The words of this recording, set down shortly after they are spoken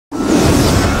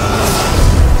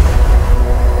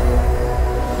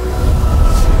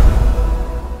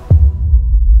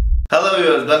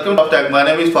welcome to Tech. My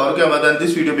name is Farooq Ahmed and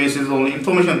this video basis only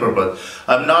information purpose.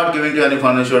 I'm not giving you any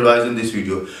financial advice in this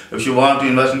video. If you want to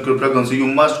invest in cryptocurrency, you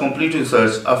must complete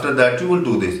research. After that, you will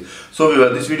do this.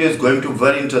 So this video is going to be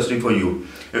very interesting for you.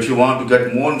 If you want to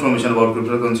get more information about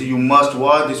cryptocurrency, you must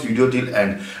watch this video till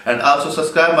end. And also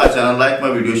subscribe my channel, like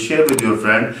my video, share with your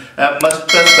friend, and must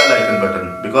press the bell icon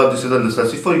button because this is a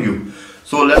necessity for you.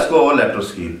 So let's go over laptop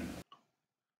screen.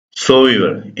 So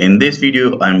viewer, in this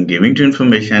video I am giving you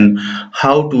information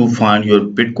how to find your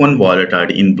Bitcoin wallet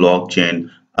ID in blockchain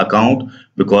account,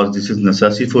 because this is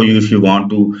necessary for you if you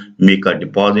want to make a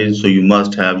deposit. So you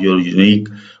must have your unique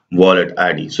wallet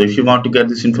ID. So if you want to get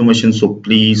this information, so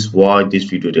please watch this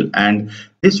video till end.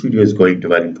 This video is going to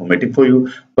be very informative for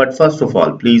you. But first of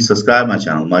all, please subscribe my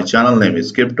channel. My channel name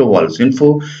is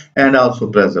CryptoWallets.info, and also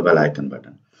press the bell icon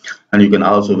button. And you can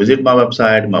also visit my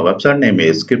website. My website name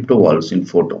is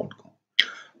CryptoWallets.info.com.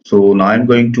 So now I'm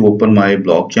going to open my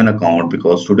blockchain account,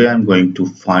 because today I'm going to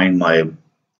find my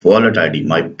wallet ID,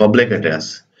 my public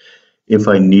address. If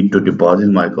I need to deposit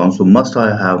my account, so must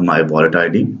I have my wallet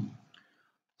ID.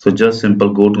 So just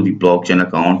simple go to the blockchain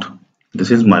account. This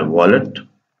is my wallet,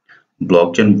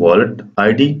 blockchain wallet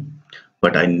ID,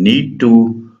 but I need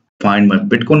to find my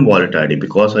Bitcoin wallet ID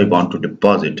because I want to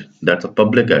deposit. That's a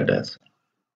public address.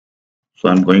 So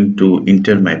I'm going to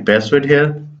enter my password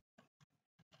here.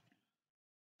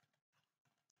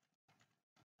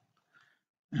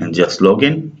 And just log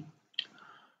in.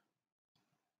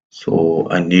 So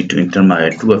I need to enter my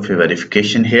 2FA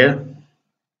verification here.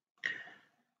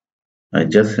 I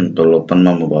just simply open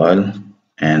my mobile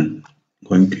and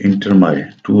going to enter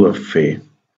my 2FA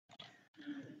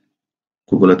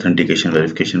Google authentication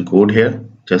verification code here.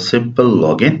 Just simple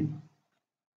login.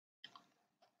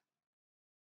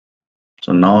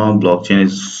 So now blockchain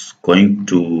is going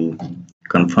to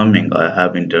confirming I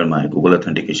have entered my Google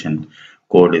authentication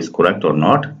code is correct or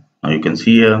not. Now you can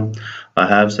see here I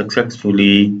have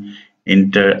successfully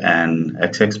entered and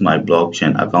accessed my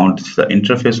blockchain account. This is the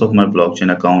interface of my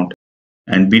blockchain account,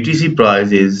 and BTC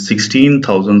price is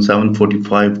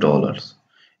 $16,745,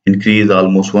 increase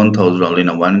almost $1,000 in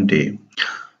a 1 day.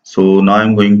 So now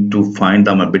I'm going to find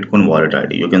my Bitcoin wallet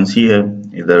ID. You can see here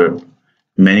either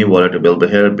many wallet available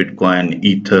here: Bitcoin,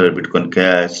 Ether, Bitcoin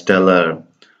Cash, Stellar,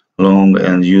 Long,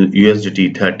 and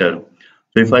USDT, Tether.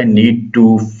 So if I need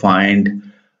to find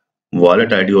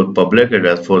wallet ID or public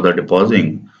address for the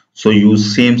depositing, so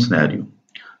use same scenario.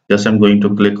 Just I'm going to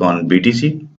click on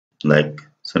BTC, like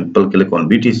simple click on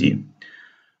BTC.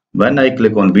 When I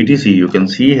click on BTC, you can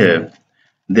see here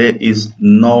there is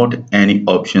not any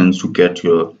options to get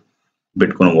your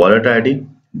Bitcoin wallet ID,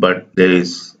 but there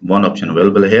is one option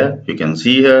available here. You can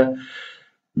see here,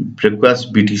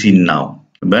 request BTC now.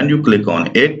 When you click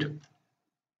on it,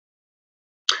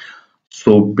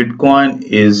 so Bitcoin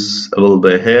is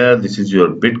available here. This is your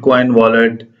Bitcoin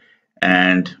wallet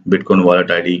and Bitcoin wallet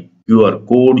ID. QR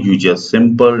code, you just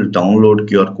simple download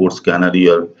QR code scanner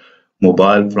your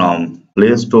mobile from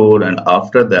Play Store, and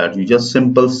after that you just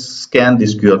simple scan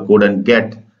this QR code and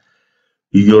get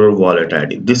your wallet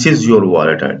ID. This is your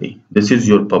wallet ID. This is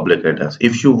your public address.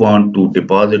 If you want to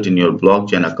deposit in your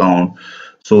blockchain account,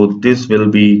 so this will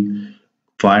be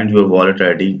find your wallet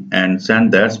ID and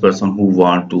send that person who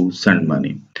want to send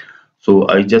money. So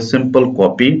I just simple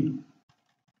copy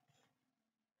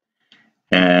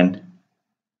and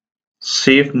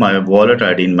save my wallet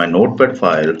ID in my notepad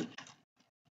file,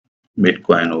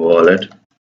 Bitcoin wallet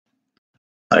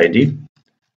ID.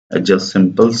 I just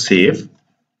simple save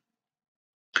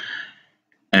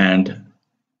and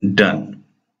done.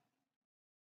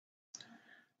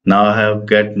 Now I have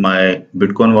get my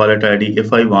Bitcoin wallet ID.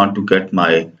 If I want to get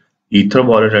my Ether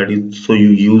wallet ID, so you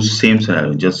use same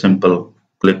scenario. Just simple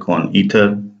click on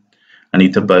Ether, and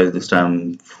Ether price this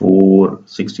time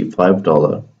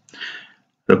 $465.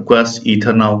 Request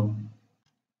Ether now.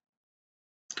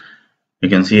 You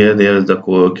can see here there is the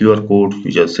QR code. You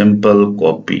just simple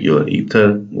copy your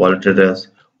Ether wallet address,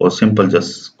 or simple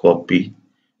just copy. You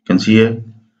can see here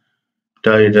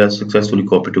entire address successfully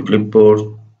copied to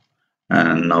clipboard.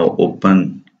 And now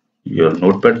open your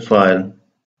notepad file,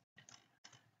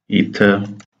 Ether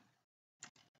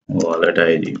wallet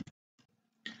ID,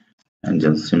 and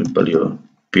just simple your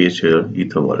paste here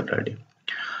Ether wallet ID.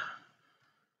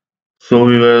 So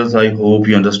viewers, I hope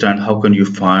you understand how can you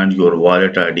find your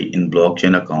wallet ID in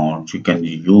blockchain account. You can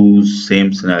use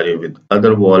same scenario with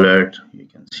other wallet. You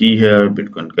can see here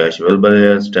Bitcoin Cash available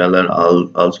here, Stellar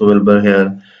also available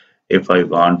here. If I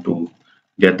want to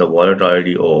get the wallet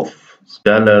ID of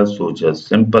Stellar, so just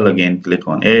simple again click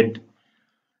on it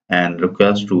and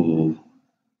request to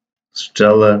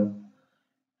Stellar,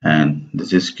 and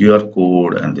this is QR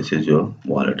code, and this is your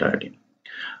wallet ID.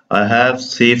 I have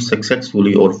saved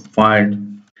successfully or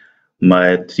find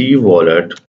my 3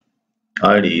 wallet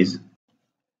IDs.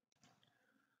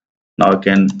 Now I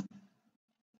can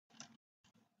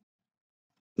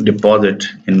deposit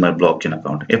in my blockchain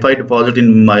account. If I deposit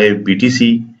in my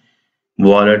BTC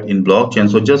wallet in blockchain,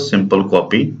 so just simple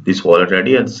copy this wallet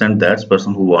ID and send that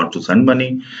person who want to send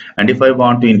money. And if I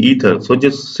want to in ether, so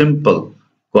just simple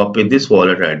copy this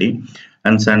wallet ID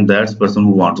and send that person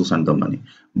who want to send the money.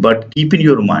 But keep in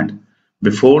your mind,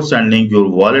 before sending your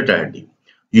wallet ID,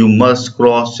 you must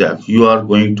cross check you are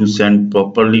going to send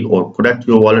properly or correct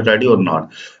your wallet ID or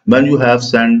not. When you have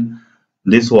sent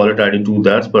this wallet ID to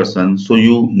that person, so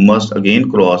you must again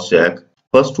cross check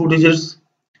first 2 digits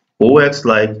OX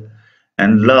like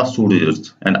and last 2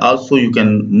 digits, and also you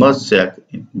can must check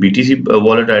BTC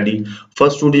wallet ID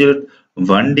first 2 digit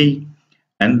 1D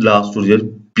and last 2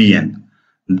 digit PN.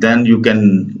 Then you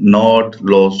can not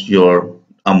lose your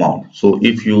amount. So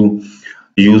if you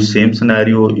use same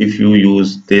scenario, if you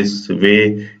use this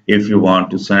way, if you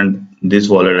want to send this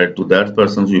wallet ID to that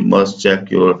person, so you must check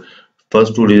your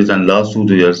first 2 digits and last 2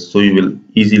 digits, so you will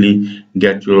easily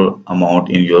get your amount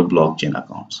in your blockchain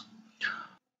accounts.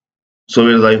 So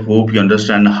guys, I hope you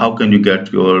understand how can you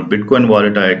get your Bitcoin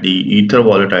wallet ID, Ether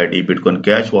wallet ID, Bitcoin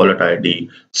Cash wallet ID,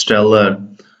 Stellar.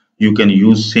 You can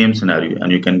use same scenario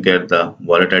and you can get the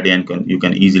wallet ID and you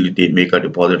can easily make a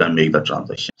deposit and make the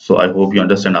transaction. So I hope you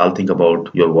understand all thing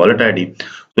about your wallet ID.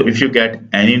 So if you get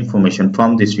any information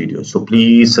from this video, so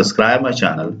please subscribe my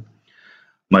channel.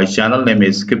 My channel name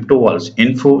is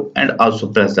CryptoWallets.info, and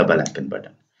also press the bell icon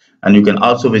button. And you can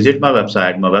also visit my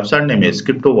website. My website name is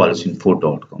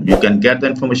CryptoWallets.info.com. You can get the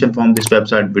information from this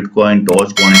website: Bitcoin,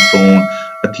 DOGECOIN, TRON,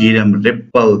 Ethereum,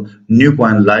 Ripple, new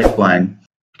coin, LITECOIN.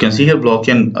 You can see here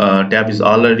blockchain tab is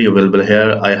already available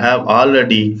here. I have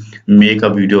already make a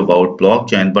video about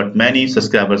blockchain, but many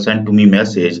subscribers sent to me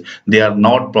message they are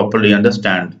not properly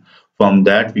understand from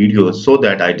that video, so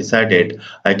that I decided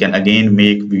I can again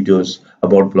make videos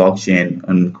about blockchain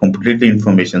and completely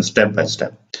information step by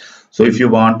step. So if you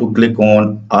want to click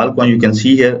on all coin, you can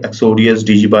see here Exodus,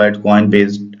 Digibyte,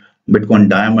 Coinbase, Bitcoin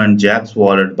Diamond, Jax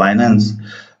Wallet, Binance.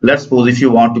 Let's suppose if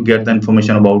you want to get the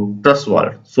information about Trust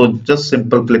Wallet, so just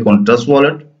simple click on Trust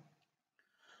Wallet.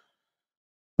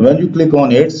 When you click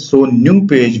on it, so new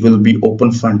page will be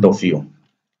open front of you.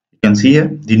 You can see here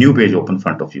the new page open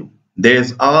front of you. There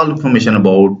is all information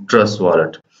about Trust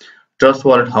Wallet. Trust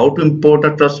Wallet, how to import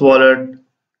a Trust Wallet,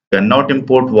 cannot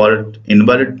import wallet,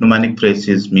 invalid numeric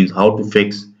phrases means how to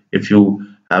fix if you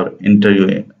have enter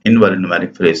your invalid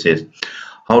numeric phrases,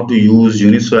 how to use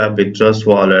Uniswap with Trust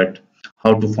Wallet,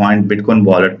 how to find Bitcoin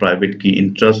wallet private key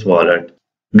in Trust Wallet,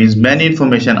 means many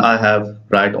information I have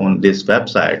right on this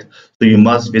website. So you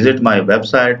must visit my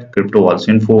website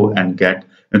CryptoWallets.info and get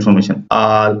information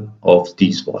all of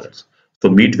these wallets. So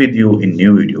meet with you in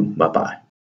new video. Bye bye.